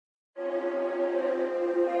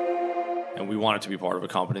And we wanted to be part of a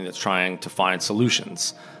company that's trying to find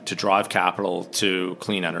solutions to drive capital to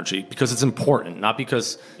clean energy because it's important, not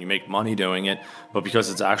because you make money doing it, but because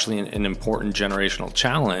it's actually an important generational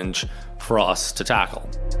challenge for us to tackle.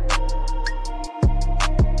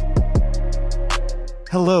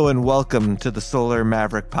 Hello and welcome to the Solar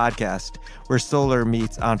Maverick podcast, where solar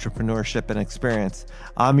meets entrepreneurship and experience.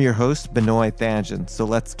 I'm your host, Benoy Thanjan, so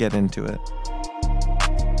let's get into it.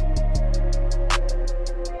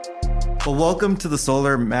 Well, welcome to the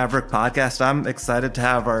Solar Maverick podcast. I'm excited to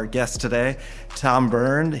have our guest today, Thom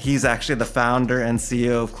Byrne. He's actually the founder and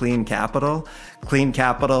CEO of Clean Capital. Clean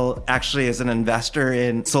Capital actually is an investor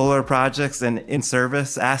in solar projects and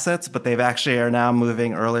in-service assets, but they've actually are now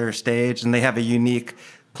moving earlier stage, and they have a unique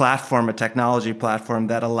platform, a technology platform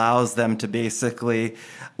that allows them to basically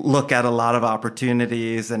look at a lot of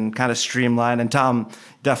opportunities and kind of streamline. And Thom,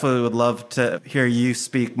 definitely would love to hear you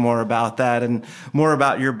speak more about that and more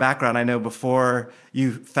about your background. I know before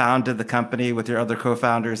you founded the company with your other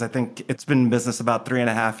co-founders, I think it's been in business about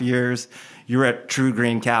 3.5 years. You were at True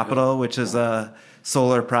Green Capital, which is a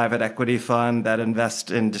solar private equity fund that invests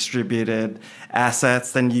in distributed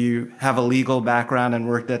assets. Then you have a legal background and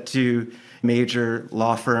worked at two major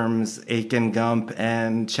law firms, Aiken Gump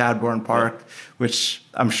and Chadbourne Park, which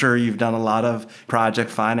I'm sure you've done a lot of project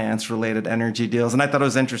finance related energy deals. And I thought it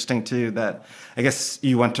was interesting too that I guess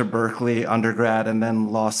you went to Berkeley undergrad and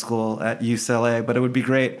then law school at UCLA, but it would be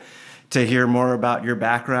great to hear more about your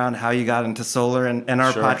background, how you got into solar. And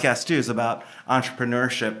our podcast too is about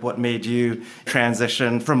entrepreneurship. What made you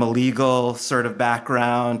transition from a legal sort of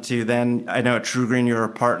background to then, I know at True Green you're a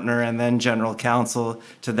partner and then general counsel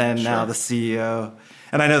to then now the CEO.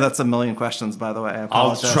 And I know that's a million questions, by the way. I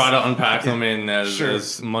apologize. I'll try to unpack them in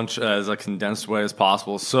as much as a condensed way as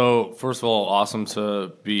possible. So first of all, awesome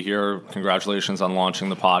to be here. Congratulations on launching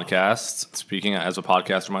the podcast. Speaking as a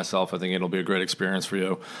podcaster myself, I think it'll be a great experience for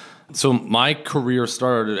you. So my career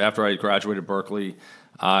started after I graduated Berkeley.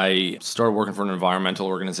 I started working for an environmental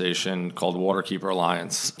organization called Waterkeeper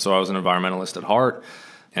Alliance. So I was an environmentalist at heart.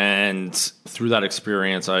 And through that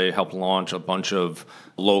experience, I helped launch a bunch of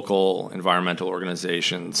local environmental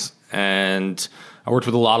organizations. And I worked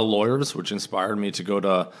with a lot of lawyers, which inspired me to go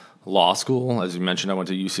to law school. As you mentioned, I went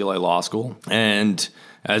to UCLA Law School. And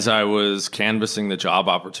as I was canvassing the job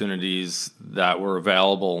opportunities that were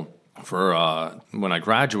available for when I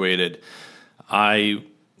graduated, I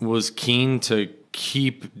was keen to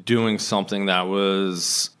keep doing something that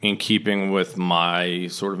was in keeping with my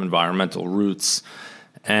sort of environmental roots.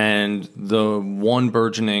 And the one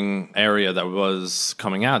burgeoning area that was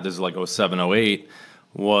coming out, this is like 07, 08,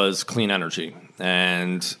 was clean energy.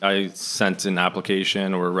 And I sent an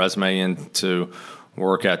application or a resume in to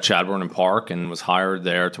work at Chadbourne Park and was hired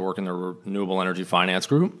there to work in the renewable energy finance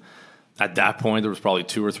group. At that point, there was probably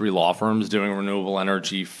 2 or 3 law firms doing renewable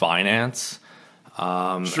energy finance.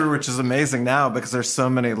 Sure, which is amazing now because there's so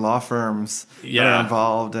many law firms that are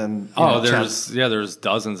involved. And there's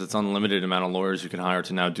dozens. It's unlimited amount of lawyers you can hire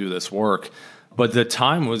to now do this work. But the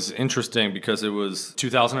time was interesting because it was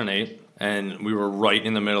 2008, and we were right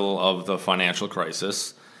in the middle of the financial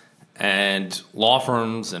crisis. And law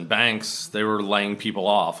firms and banks, they were laying people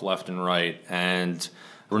off left and right. And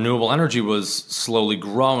renewable energy was slowly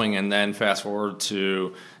growing, and then fast forward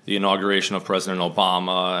to the inauguration of President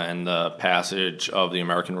Obama and the passage of the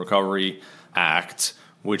American Recovery Act,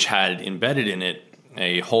 which had embedded in it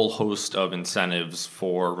a whole host of incentives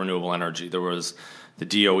for renewable energy. There was the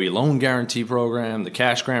DOE loan guarantee program, the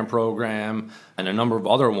cash grant program, and a number of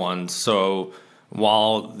other ones. So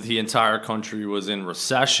while the entire country was in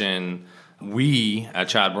recession, we at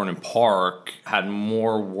Chadbourne Park had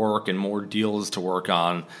more work and more deals to work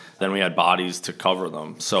on than we had bodies to cover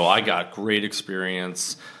them. So I got great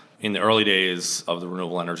experience in the early days of the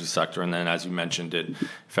renewable energy sector. And then, as you mentioned it,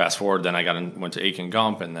 fast forward, then I went to Aiken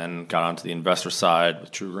Gump and then got onto the investor side with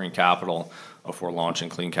True Green Capital before launching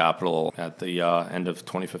Clean Capital at the end of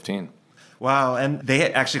 2015. Wow. And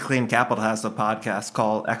they actually, Clean Capital has a podcast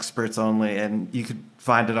called Experts Only, and you could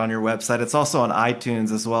find it on your website. It's also on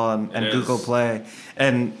iTunes as well and Google Play.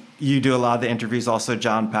 And you do a lot of the interviews, also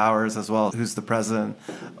John Powers as well, who's the president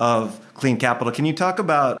of Clean Capital. Can you talk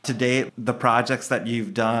about to date the projects that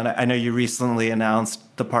you've done? I know you recently announced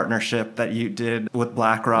the partnership that you did with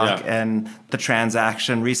BlackRock and the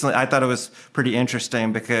transaction recently. I thought it was pretty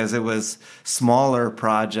interesting because it was smaller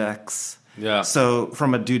projects. Yeah. So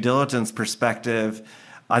from a due diligence perspective,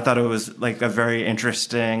 I thought it was like a very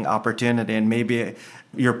interesting opportunity, and maybe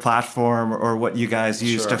your platform or what you guys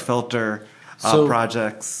use to filter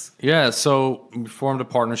projects. Yeah, so we formed a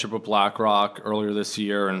partnership with BlackRock earlier this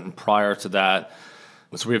year, and prior to that,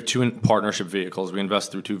 So we have two partnership vehicles. We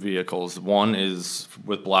invest through two vehicles. One is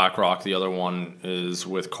with BlackRock. The other one is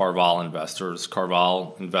with Carval Investors.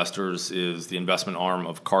 Carval Investors is the investment arm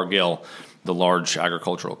of Cargill, the large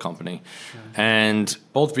agricultural company. Sure. And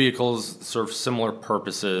both vehicles serve similar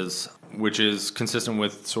purposes, which is consistent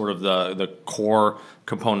with sort of the core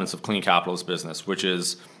components of Clean Capital's business, which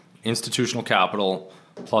is institutional capital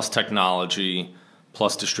plus technology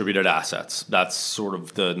plus distributed assets. That's sort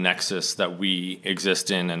of the nexus that we exist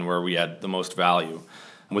in and where we add the most value.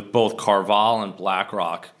 With both Carval and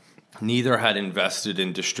BlackRock, neither had invested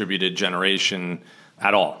in distributed generation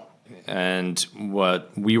at all. And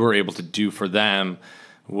what we were able to do for them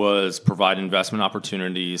was provide investment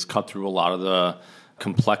opportunities, cut through a lot of the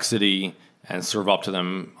complexity, and serve up to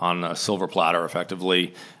them on a silver platter,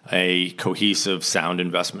 effectively, a cohesive, sound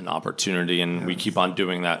investment opportunity. And we keep on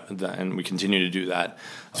doing that, and we continue to do that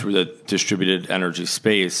through the distributed energy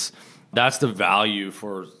space. That's the value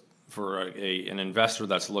for an investor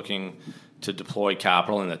that's looking to deploy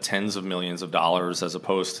capital in the tens of millions of dollars as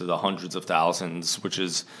opposed to the hundreds of thousands, which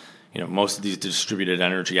is most of these distributed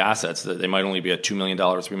energy assets, that they might only be a $2 million,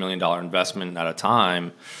 $3 million investment at a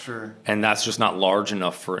time. Sure. And that's just not large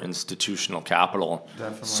enough for institutional capital.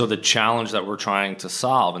 Definitely. So the challenge that we're trying to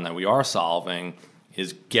solve, and that we are solving,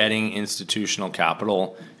 is getting institutional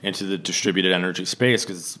capital into the distributed energy space,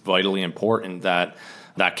 because it's vitally important that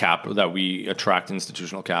we attract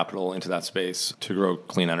institutional capital into that space to grow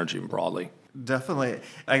clean energy broadly. Definitely.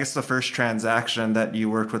 I guess the first transaction that you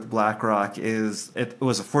worked with BlackRock it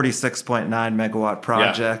was a 46.9 megawatt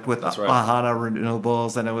project with right. Ahana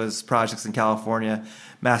Renewables, and it was projects in California,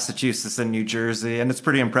 Massachusetts, and New Jersey. And it's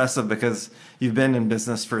pretty impressive because you've been in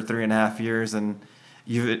business for 3.5 years and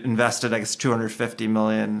you've invested, I guess, $250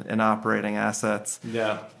 million in operating assets.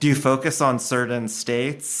 Yeah. Do you focus on certain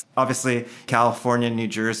states? Obviously, California, New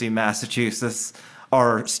Jersey, Massachusetts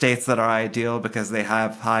are states that are ideal because they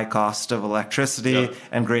have high cost of electricity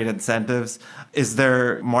and great incentives. Is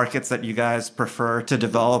there markets that you guys prefer to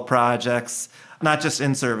develop projects, not just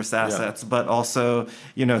in-service assets, but also,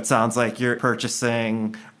 it sounds like you're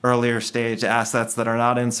purchasing earlier stage assets that are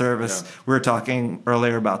not in service. We were talking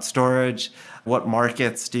earlier about storage. What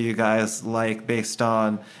markets do you guys like based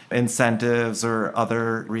on incentives or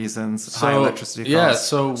other reasons? High electricity costs,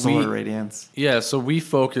 solar radiance. So we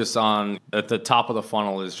focus on, at the top of the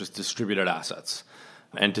funnel is just distributed assets.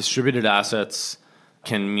 And distributed assets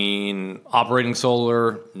can mean operating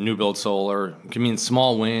solar, new build solar. It can mean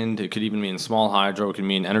small wind. It could even mean small hydro. It can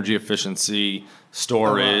mean energy efficiency,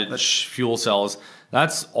 storage, fuel cells.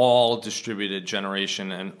 That's all distributed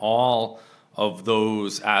generation, and all of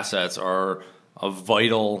those assets are a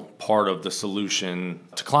vital part of the solution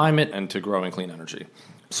to climate and to growing clean energy.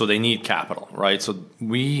 So they need capital, right? So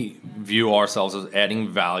we view ourselves as adding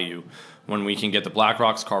value when we can get the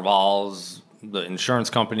BlackRocks, Carvals, the insurance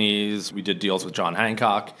companies. We did deals with John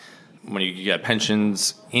Hancock. When you get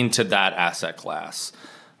pensions into that asset class.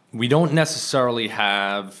 We don't necessarily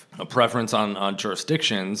have a preference on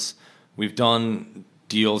jurisdictions. We've done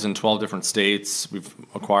deals in 12 different states. We've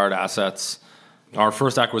acquired assets. Our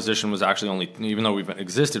first acquisition was actually even though we've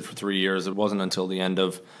existed for 3 years, it wasn't until the end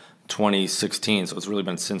of 2016. So it's really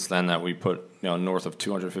been since then that we put north of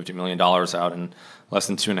 $250 million out in less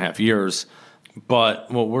than 2.5 years.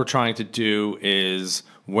 But what we're trying to do is,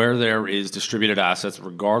 where there is distributed assets,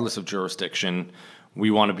 regardless of jurisdiction,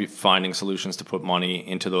 we want to be finding solutions to put money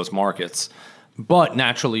into those markets. But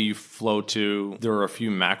naturally, there are a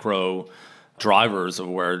few macro drivers of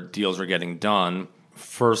where deals are getting done.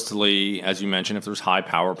 Firstly, as you mentioned, if there's high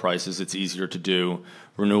power prices, it's easier to do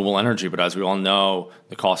renewable energy. But as we all know,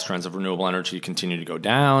 the cost trends of renewable energy continue to go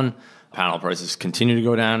down. Panel prices continue to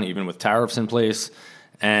go down, even with tariffs in place.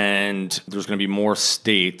 And there's going to be more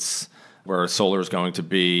states where solar is going to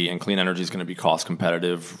be and clean energy is going to be cost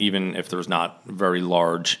competitive, even if there's not very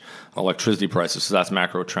large electricity prices. So that's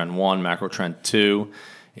macro trend one. Macro trend two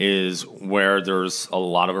is where there's a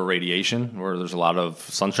lot of irradiation, where there's a lot of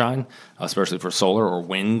sunshine, especially for solar or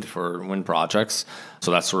wind, for wind projects.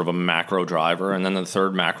 So that's sort of a macro driver. And then the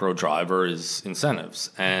third macro driver is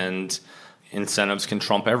incentives. And incentives can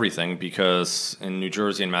trump everything, because in New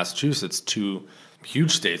Jersey and Massachusetts, two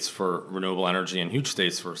huge states for renewable energy and huge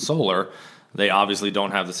states for solar, they obviously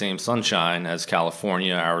don't have the same sunshine as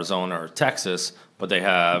California, Arizona, or Texas, but they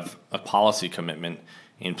have a policy commitment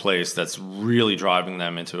in place that's really driving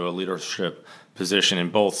them into a leadership position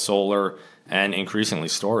in both solar and increasingly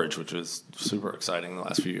storage, which is super exciting the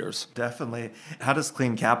last few years. Definitely. How does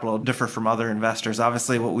clean capital differ from other investors?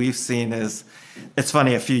 Obviously, what we've seen is, it's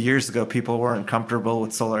funny, a few years ago, people weren't comfortable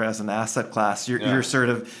with solar as an asset class. You're sort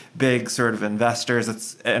of big sort of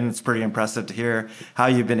investors, and it's pretty impressive to hear how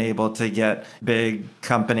you've been able to get big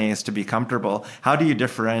companies to be comfortable. How do you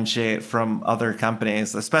differentiate from other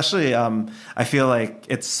companies? Especially, I feel like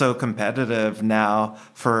it's so competitive now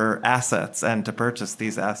for assets and to purchase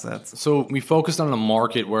these assets. So we focused on a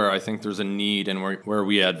market where I think there's a need and where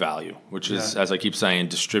we add value, which is, as I keep saying,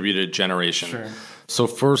 distributed generation. Sure. So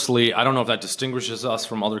firstly, I don't know if that distinguishes us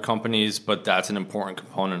from other companies, but that's an important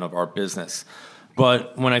component of our business.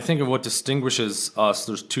 But when I think of what distinguishes us,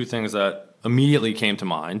 there's two things that immediately came to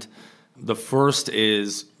mind. The first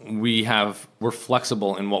is we're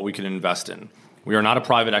flexible in what we can invest in. We are not a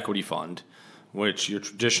private equity fund, which your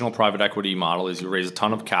traditional private equity model is you raise a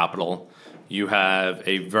ton of capital, you have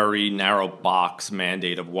a very narrow box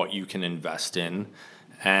mandate of what you can invest in,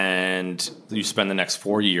 and you spend the next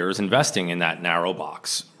 4 years investing in that narrow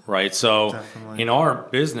box, right? So in our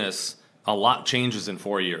business, a lot changes in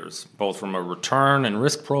 4 years, both from a return and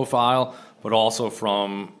risk profile, but also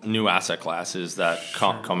from new asset classes that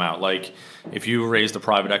come out. Like if you raised a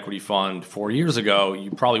private equity fund 4 years ago,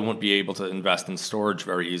 you probably wouldn't be able to invest in storage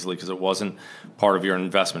very easily because it wasn't part of your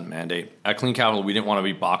investment mandate. At Clean Capital, we didn't want to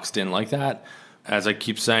be boxed in like that. As I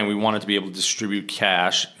keep saying, we wanted to be able to distribute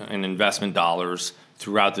cash and investment dollars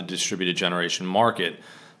throughout the distributed generation market.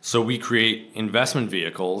 So we create investment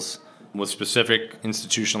vehicles with specific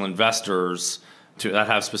institutional investors that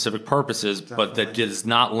have specific purposes, but that does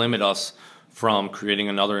not limit us from creating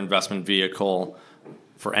another investment vehicle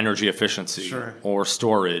for energy efficiency or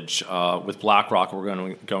storage. With BlackRock,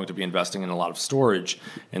 we're going to be investing in a lot of storage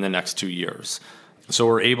in the next 2 years. So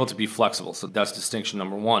we're able to be flexible. So that's distinction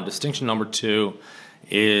number one. Distinction number two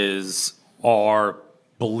is our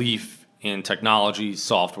belief in technology,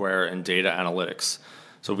 software, and data analytics.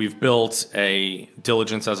 So we've built a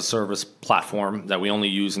diligence as a service platform that we only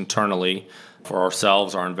use internally for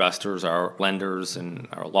ourselves, our investors, our lenders, and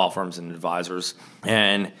our law firms and advisors.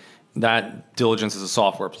 And that diligence as a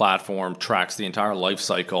software platform tracks the entire life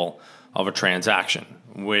cycle of a transaction,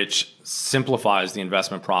 which simplifies the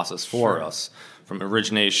investment process for us, from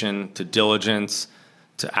origination to diligence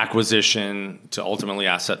to acquisition to ultimately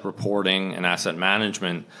asset reporting and asset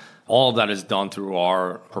management. All of that is done through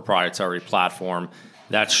our proprietary platform.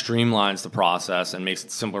 That streamlines the process and makes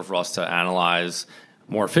it simpler for us to analyze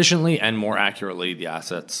more efficiently and more accurately the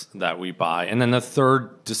assets that we buy. And then the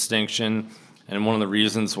third distinction, and one of the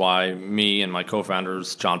reasons why me and my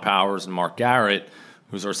co-founders, John Powers and Mark Garrett,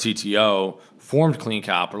 who's our CTO, formed Clean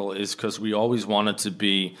Capital, is because we always wanted to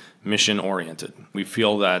be mission-oriented. We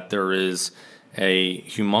feel that there is a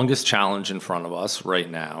humongous challenge in front of us right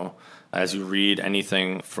now. As you read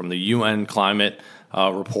anything from the UN climate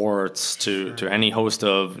reports to any host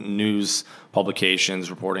of news publications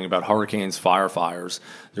reporting about hurricanes, fires,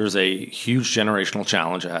 there's a huge generational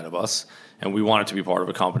challenge ahead of us. And we want it to be part of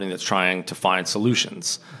a company that's trying to find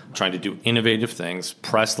solutions, trying to do innovative things,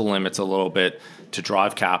 press the limits a little bit to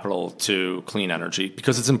drive capital to clean energy,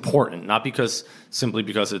 because it's important, not simply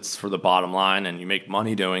because it's for the bottom line and you make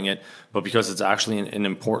money doing it, but because it's actually an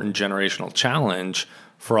important generational challenge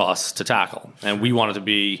for us to tackle. And we want it to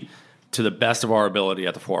be, to the best of our ability,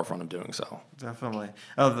 at the forefront of doing so. Definitely.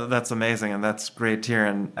 Oh, that's amazing. And that's great to hear.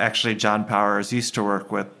 And actually, John Powers used to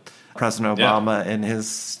work with President Obama in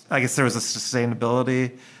his, I guess there was a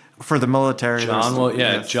sustainability for the military.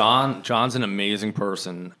 John's an amazing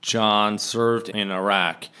person. John served in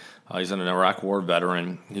Iraq. He's an Iraq war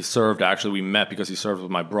veteran. He served, actually, we met because he served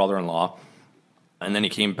with my brother-in-law. And then he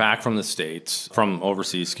came back from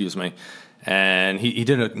overseas, and he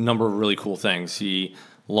did a number of really cool things. He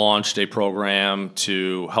launched a program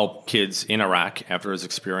to help kids in Iraq after his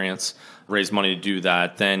experience, raised money to do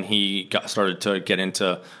that. Then he started to get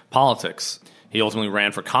into politics. He ultimately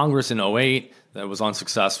ran for Congress in 2008. That was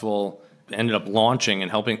unsuccessful. Ended up launching and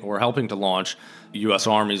helping to launch the U.S.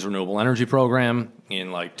 Army's Renewable Energy Program in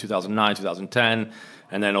 2009, 2010.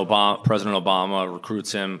 And then President Obama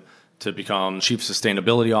recruits him to become Chief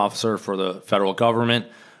Sustainability Officer for the federal government,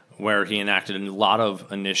 where he enacted a lot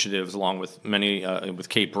of initiatives along with with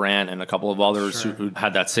Kate Brandt and a couple of others who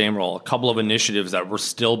had that same role. A couple of initiatives that were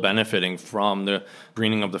still benefiting from the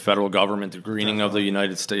greening of the federal government, the greening of the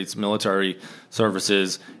United States military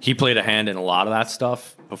services. He played a hand in a lot of that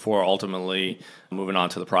stuff before ultimately moving on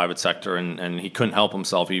to the private sector, and he couldn't help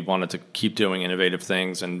himself. He wanted to keep doing innovative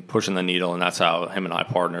things and pushing the needle, and that's how him and I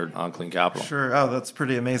partnered on Clean Capital. Sure. Oh, that's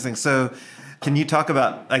pretty amazing. So can you talk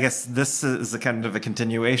about, I guess this is a kind of a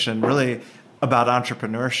continuation, really, about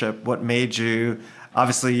entrepreneurship. What made you,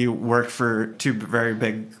 obviously you worked for two very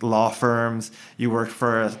big law firms, you worked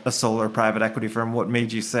for a solar private equity firm. What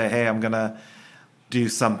made you say, hey, I'm going to do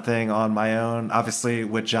something on my own? Obviously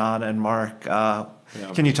with John and Mark,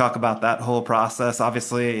 can you talk about that whole process?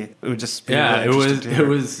 Obviously, it would just be really interesting to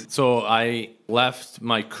hear. So I left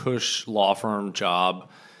my Touche law firm job,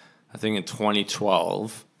 I think in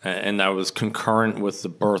 2012, and that was concurrent with the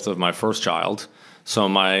birth of my first child. So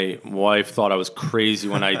my wife thought I was crazy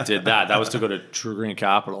when I did that. That was to go to True Green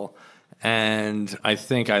Capital. And I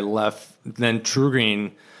think I left then True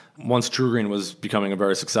Green. Once True Green was becoming a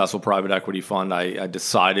very successful private equity fund, I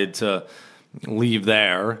decided to leave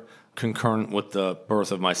there concurrent with the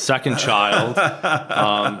birth of my second child.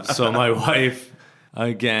 So my wife,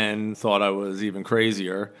 again, thought I was even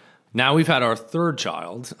crazier. Now we've had our third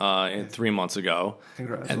child 3 months ago.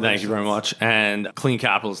 Congratulations. And thank you very much. And Clean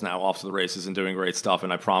Capital is now off to the races and doing great stuff.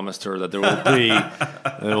 And I promised her that there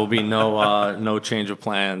will be no change of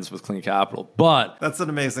plans with Clean Capital. But that's an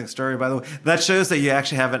amazing story, by the way. That shows that you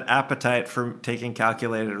actually have an appetite for taking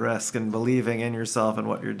calculated risk and believing in yourself and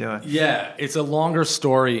what you're doing. Yeah, it's a longer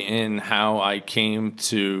story in how I came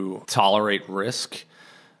to tolerate risk,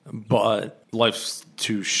 but life's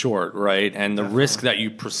too short, right? And the risk that you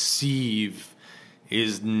perceive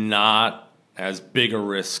is not as big a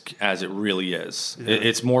risk as it really is. Yeah.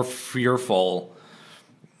 It's more fearful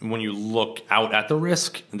when you look out at the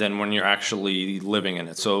risk than when you're actually living in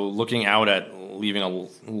it. So looking out at leaving a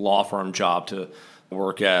law firm job to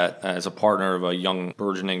work as a partner of a young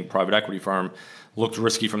burgeoning private equity firm looked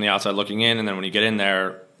risky from the outside looking in, and then when you get in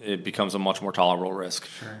there, it becomes a much more tolerable risk.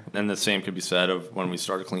 Sure. And the same could be said of when we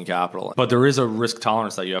started Clean Capital. But there is a risk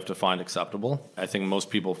tolerance that you have to find acceptable. I think most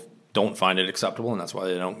people don't find it acceptable, and that's why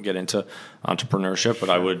they don't get into entrepreneurship. But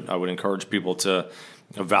I would encourage people to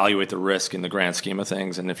evaluate the risk in the grand scheme of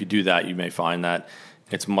things. And if you do that, you may find that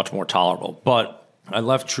it's much more tolerable. But I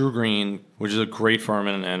left True Green, which is a great firm,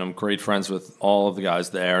 and I'm great friends with all of the guys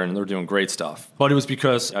there, and they're doing great stuff. But it was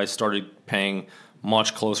because I started paying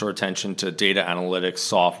much closer attention to data analytics,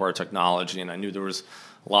 software technology, and I knew there was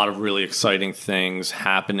a lot of really exciting things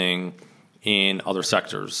happening in other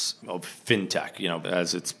sectors of fintech,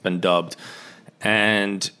 as it's been dubbed.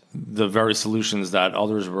 And the very solutions that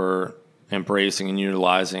others were embracing and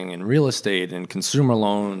utilizing in real estate and consumer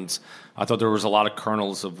loans, I thought there was a lot of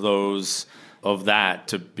kernels of that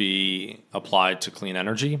to be applied to clean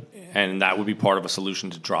energy, and that would be part of a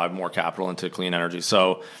solution to drive more capital into clean energy.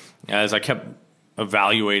 So as I kept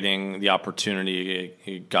evaluating the opportunity,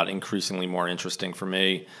 it got increasingly more interesting for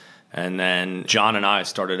me. And then John and I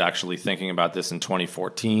started actually thinking about this in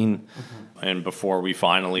 2014. Mm-hmm. And before we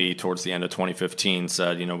finally, towards the end of 2015,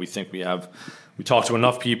 said, we think we talked to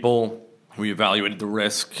enough people, we evaluated the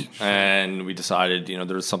risk, and we decided,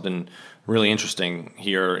 there's something really interesting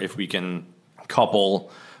here if we can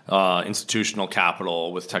couple institutional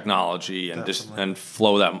capital with technology and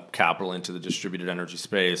flow that capital into the distributed energy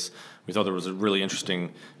space. We thought there was a really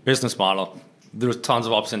interesting business model. There was tons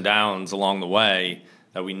of ups and downs along the way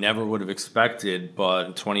that we never would have expected, but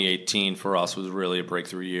in 2018 for us was really a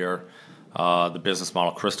breakthrough year. The business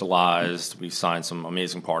model crystallized. We signed some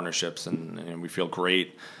amazing partnerships, and we feel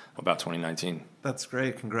great about 2019. That's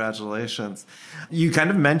great. Congratulations. You kind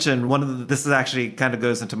of mentioned this is actually kind of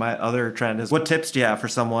goes into my other trend is what tips do you have for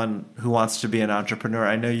someone who wants to be an entrepreneur?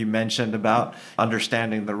 I know you mentioned about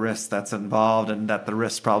understanding the risk that's involved and that the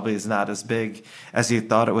risk probably is not as big as you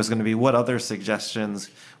thought it was going to be. What other suggestions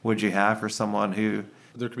would you have for someone who...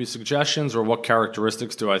 There could be suggestions, or what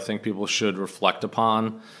characteristics do I think people should reflect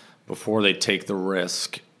upon before they take the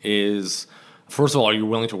risk is, first of all, are you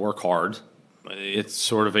willing to work hard? It's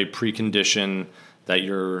sort of a precondition that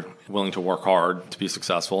you're willing to work hard to be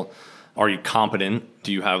successful. Are you competent?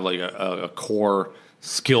 Do you have like a core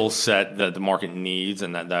skill set that the market needs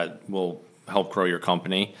and that will help grow your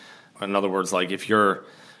company? In other words, like if you're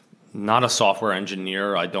not a software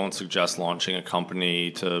engineer, I don't suggest launching a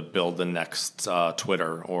company to build the next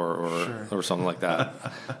Twitter or something like that.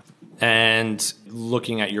 And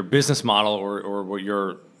looking at your business model or what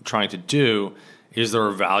you're trying to do, is there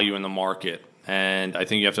a value in the market? And I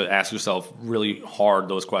think you have to ask yourself really hard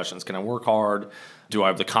those questions. Can I work hard? Do I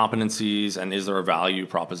have the competencies? And is there a value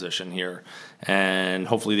proposition here? And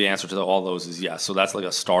hopefully the answer to all those is yes. So that's like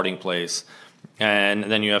a starting place. And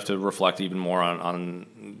then you have to reflect even more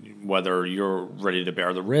on whether you're ready to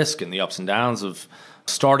bear the risk and the ups and downs of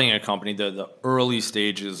starting a company. The early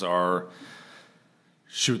stages are...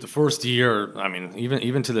 the first year, I mean,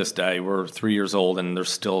 even to this day, we're 3 years old and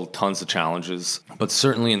there's still tons of challenges. But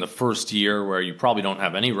certainly in the first year where you probably don't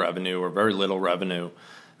have any revenue or very little revenue,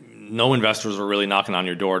 no investors were really knocking on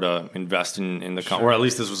your door to invest in the company, or at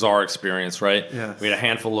least this was our experience, right? Yes. We had a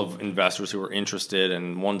handful of investors who were interested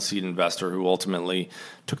and one seed investor who ultimately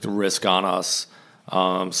took the risk on us.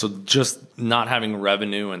 So just not having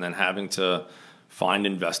revenue and then having to find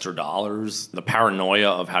investor dollars, the paranoia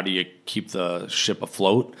of how do you keep the ship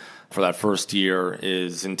afloat for that first year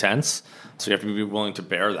is intense. So you have to be willing to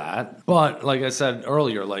bear that. But like I said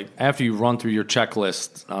earlier, like after you run through your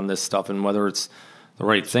checklist on this stuff and whether it's the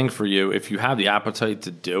right thing for you, if you have the appetite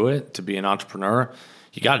to do it, to be an entrepreneur,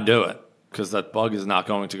 you got to do it because that bug is not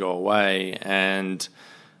going to go away. And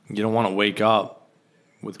you don't want to wake up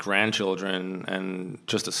with grandchildren and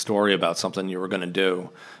just a story about something you were going to do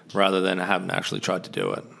rather than having actually tried to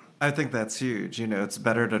do it. I think that's huge. It's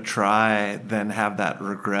better to try than have that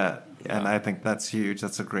regret. Yeah. And I think that's huge.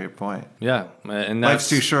 That's a great point. Yeah. And life's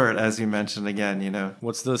too short, as you mentioned again,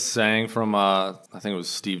 What's the saying from, I think it was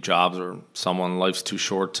Steve Jobs or someone, life's too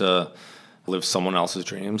short to live someone else's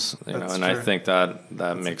dreams. And true. I think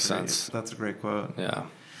that makes sense. That's a great quote. Yeah.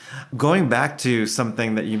 Going back to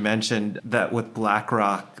something that you mentioned, that with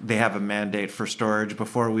BlackRock, they have a mandate for storage.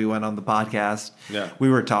 Before we went on the podcast, we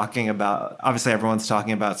were talking about, obviously everyone's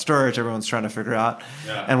talking about storage, everyone's trying to figure out,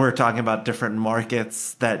 and we're talking about different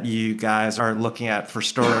markets that you guys are looking at for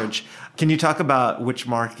storage. Can you talk about which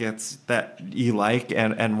markets that you like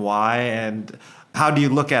and why, and how do you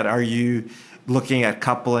look at, are you looking at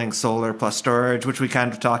coupling solar plus storage, which we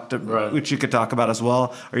kind of talked about, which you could talk about as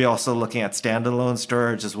well? Are you also looking at standalone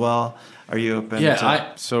storage as well? Are you open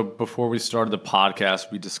to... So before we started the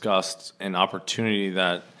podcast, we discussed an opportunity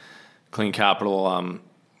that Clean Capital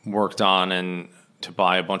worked on and to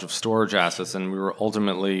buy a bunch of storage assets, and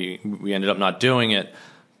we ended up not doing it.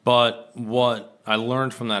 But what I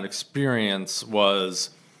learned from that experience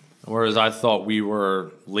was, whereas I thought we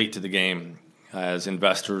were late to the game as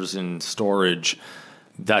investors in storage,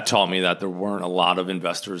 that taught me that there weren't a lot of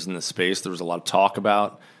investors in the space. There was a lot of talk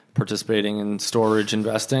about participating in storage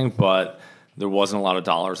investing, but there wasn't a lot of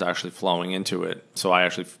dollars actually flowing into it. So I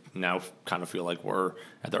actually now kind of feel like we're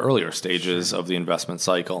at the earlier stages of the investment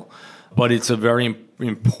cycle. But it's a very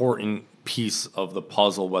important piece of the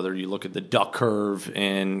puzzle, whether you look at the duck curve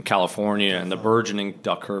in California and the burgeoning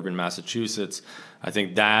duck curve in Massachusetts. I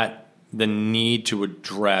think that the need to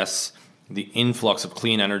address the influx of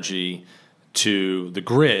clean energy to the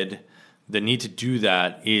grid, the need to do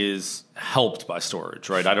that is helped by storage,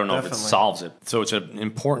 right? I don't know if it solves it. So it's an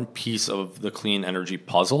important piece of the clean energy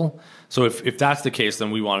puzzle. So if that's the case,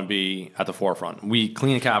 then we want to be at the forefront.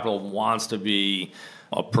 Clean Capital wants to be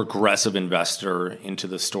a progressive investor into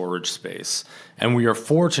the storage space. And we are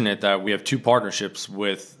fortunate that we have two partnerships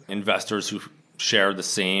with investors who share the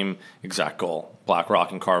same exact goal,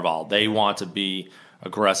 BlackRock and Carval. They want to be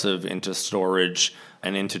aggressive into storage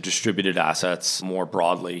and into distributed assets more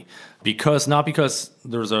broadly, not because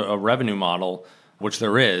there's a revenue model, which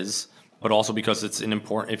there is, but also because it's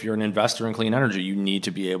if you're an investor in clean energy, you need to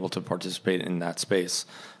be able to participate in that space.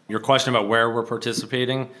 Your question about where we're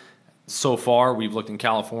participating, so far we've looked in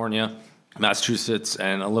California, Massachusetts,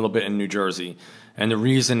 and a little bit in New Jersey. And the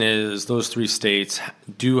reason is those three states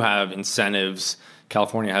do have incentives.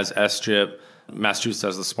 California has SGIP, Massachusetts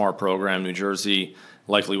has the SMART program, New Jersey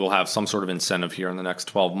likely will have some sort of incentive here in the next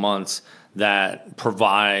 12 months that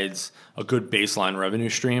provides a good baseline revenue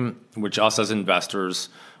stream, which us as investors,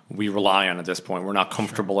 we rely on at this point. We're not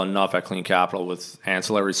comfortable enough at Clean Capital with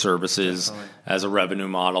ancillary services as a revenue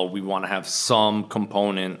model. We want to have some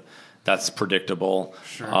component that's predictable.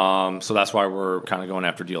 So that's why we're kind of going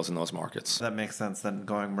after deals in those markets. That makes sense, then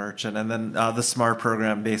going merchant. And then the SMART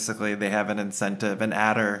program, basically they have an incentive, an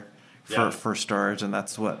adder for storage, and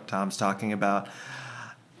that's what Tom's talking about.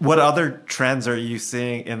 What other trends are you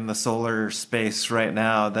seeing in the solar space right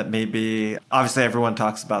now that maybe, obviously everyone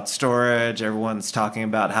talks about storage, everyone's talking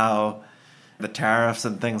about how the tariffs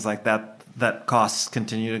and things like that costs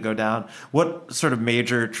continue to go down. What sort of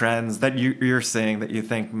major trends that you're seeing that you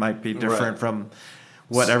think might be different from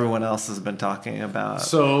what everyone else has been talking about?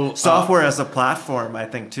 So software as a platform, I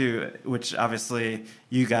think too, which obviously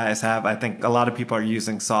you guys have. I think a lot of people are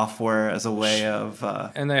using software as a way of...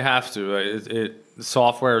 and they have to.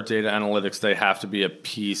 Software, data analytics, they have to be a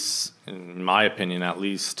piece, in my opinion at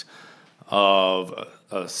least, of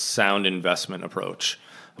a sound investment approach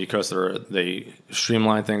because they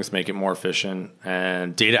streamline things, make it more efficient,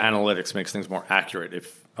 and data analytics makes things more accurate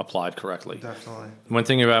if applied correctly. Definitely. When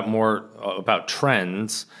thinking about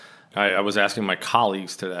trends, I was asking my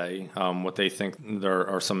colleagues today what they think there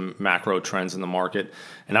are some macro trends in the market.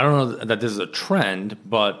 And I don't know that this is a trend,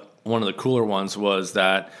 but one of the cooler ones was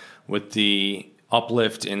that with the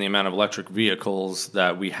uplift in the amount of electric vehicles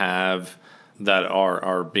that we have that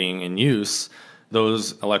are being in use,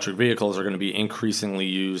 those electric vehicles are going to be increasingly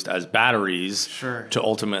used as batteries to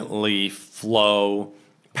ultimately flow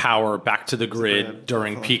power back to the grid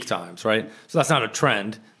during peak times, right? So that's not a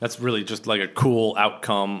trend. That's really just like a cool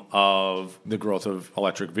outcome of the growth of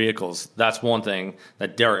electric vehicles. That's one thing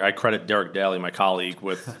that I credit Derek Daly, my colleague,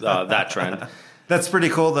 with that trend. That's pretty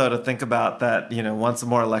cool, though, to think about that, once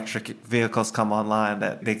more electric vehicles come online,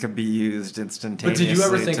 that they could be used instantaneously. But did you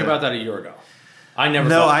ever think about that a year ago? I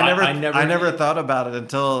never thought about it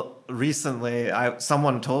until recently.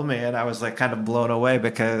 Someone told me, and I was like kind of blown away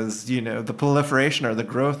because, the proliferation or the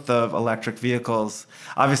growth of electric vehicles,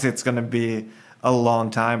 obviously it's going to be a long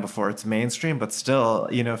time before it's mainstream, but still,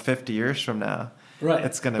 50 years from now. Right.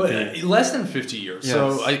 It's going to be less than 50 years. Yes.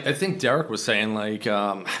 So I think Derek was saying I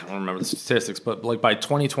don't remember the statistics, but by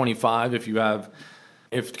 2025,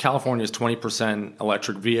 if California is 20%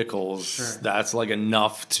 electric vehicles, that's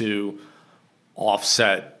enough to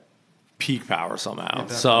offset peak power somehow.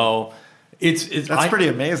 So that's pretty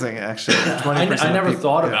amazing, actually. 20% I never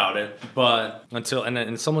thought about it, but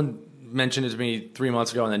and someone mentioned it to me 3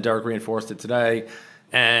 months ago, and then Derek reinforced it today,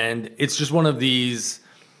 and it's just one of these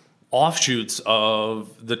offshoots of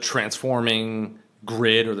the transforming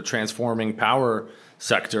grid or the transforming power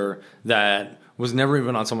sector that was never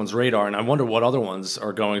even on someone's radar. And I wonder what other ones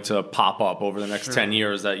are going to pop up over the next 10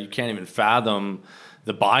 years that you can't even fathom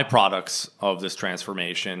the byproducts of this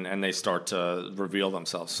transformation, and they start to reveal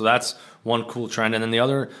themselves. So that's one cool trend. And then the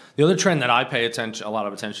other trend that I pay a lot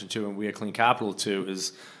of attention to, and we at Clean Capital to,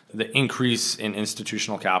 is the increase in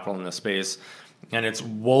institutional capital in this space. And it's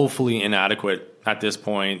woefully inadequate at this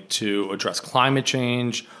point to address climate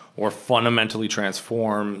change or fundamentally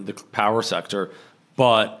transform the power sector.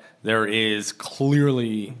 But there is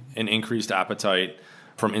clearly an increased appetite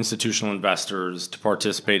from institutional investors to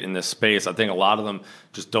participate in this space. I think a lot of them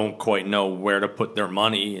just don't quite know where to put their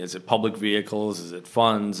money. Is it public vehicles? Is it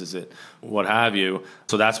funds? Is it what have you?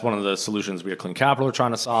 So that's one of the solutions we at Clean Capital are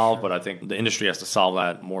trying to solve, but I think the industry has to solve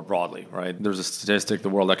that more broadly, right? There's a statistic the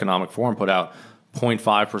World Economic Forum put out,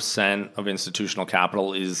 0.5% of institutional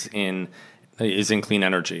capital is in clean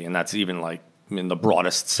energy, and that's even in the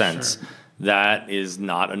broadest sense. Sure. That is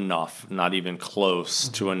not enough, not even close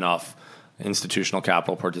to enough institutional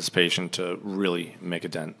capital participation to really make a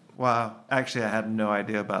dent. Wow. Actually, I had no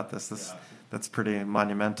idea about this. That's pretty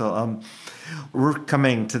monumental. We're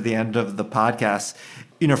coming to the end of the podcast.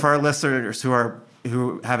 For our listeners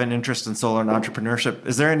who have an interest in solar and entrepreneurship,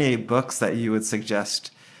 is there any books that you would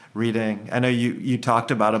suggest reading? I know you talked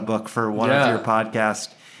about a book for one of your podcast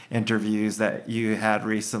interviews that you had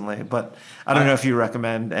recently, but I don't know if you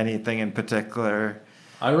recommend anything in particular.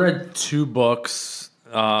 I read 2 books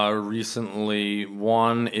recently.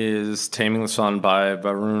 One is Taming the Sun by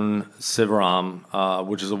Varun Sivaram,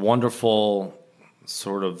 which is a wonderful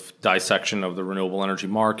sort of dissection of the renewable energy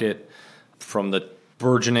market, from the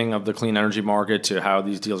burgeoning of the clean energy market to how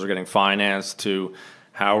these deals are getting financed to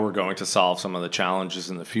how we're going to solve some of the challenges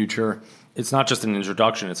in the future. It's not just an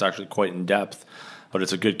introduction, it's actually quite in depth, but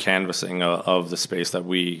it's a good canvassing of the space that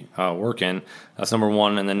we work in. That's number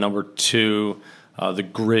one. And then number 2, The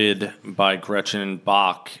Grid by Gretchen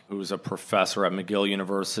Bach, who's a professor at McGill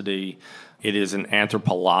University. It is an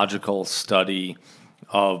anthropological study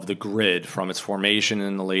of the grid from its formation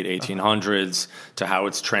in the late 1800s to how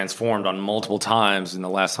it's transformed on multiple times in the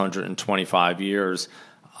last 125 years.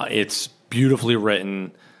 It's beautifully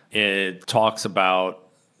written. It talks about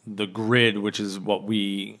the grid, which is what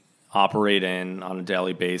we operate in on a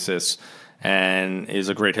daily basis, and is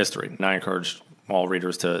a great history. And I encourage all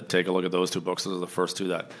readers to take a look at those 2 books. Those are the first 2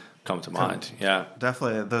 that come to mind. Yeah,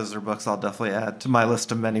 definitely. Those are books I'll definitely add to my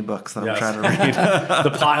list of many books that I'm trying to read.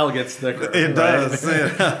 The pile gets thicker. It does.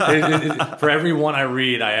 For every one I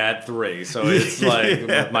read, I add 3. So it's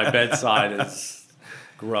my bedside is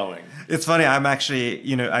growing. It's funny. I'm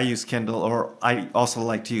actually, I use Kindle, or I also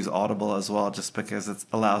like to use Audible as well, just because it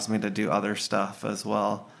allows me to do other stuff as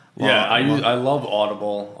well. I love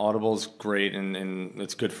Audible. Audible's great, and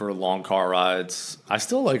it's good for long car rides. I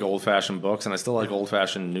still like old-fashioned books, and I still like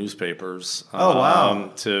old-fashioned newspapers. Oh,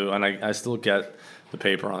 wow. Too, and I still get the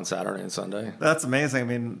paper on Saturday and Sunday. That's amazing. I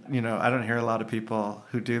mean, I don't hear a lot of people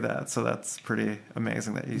who do that, so that's pretty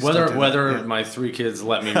amazing that you still do whether that. My 3 kids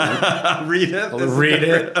let me read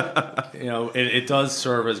it. It does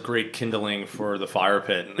serve as great kindling for the fire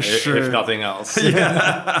pit, if nothing else.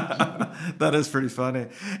 Yeah, that is pretty funny.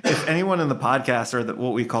 If anyone in the podcast, or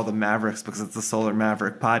what we call the Mavericks, because it's the Solar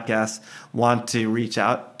Maverick podcast, want to reach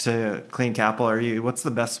out to Clean Capital, what's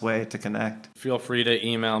the best way to connect? Feel free to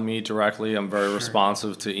email me directly. I'm very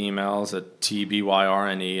responsive to emails at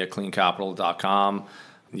tbyrne@cleancapital.com.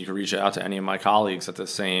 you can reach out to any of my colleagues at the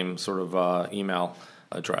same sort of email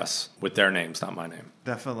address with their names, not my name.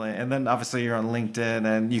 Definitely. And then obviously you're on LinkedIn,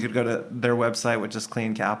 and you could go to their website, which is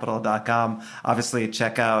cleancapital.com. Obviously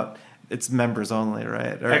check out, it's members only,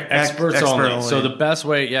 right? Or Experts only. So the best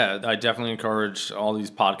way, I definitely encourage all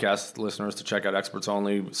these podcast listeners to check out Experts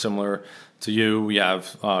Only. Similar to you, we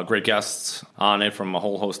have great guests on it from a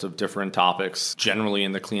whole host of different topics, generally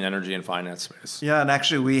in the clean energy and finance space. Yeah, and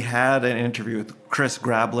actually we had an interview with Chris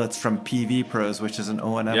Grablitz from PV Pros, which is an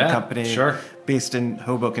O&M company based in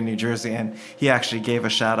Hoboken, New Jersey, and he actually gave a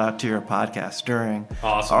shout out to your podcast during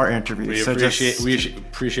our interview. We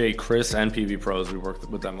appreciate Chris and PV Pros. We work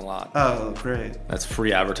with them a lot. Oh, great. That's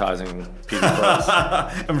free advertising, PV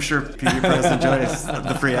Pros. I'm sure PV Pros enjoys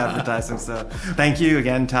the free advertising. So thank you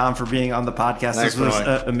again, Thom, for being on the podcast. Thanks, this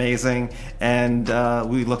was amazing, and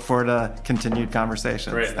we look forward to continued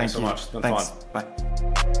conversations. Great. Thanks so much. It's been fun. Bye.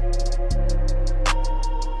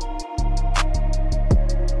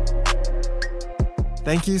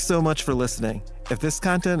 Thank you so much for listening. If this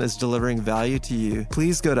content is delivering value to you,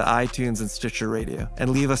 please go to iTunes and Stitcher Radio and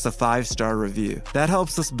leave us a 5-star review. That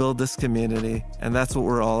helps us build this community, and that's what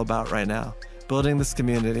we're all about right now. Building this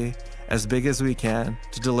community as big as we can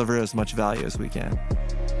to deliver as much value as we can.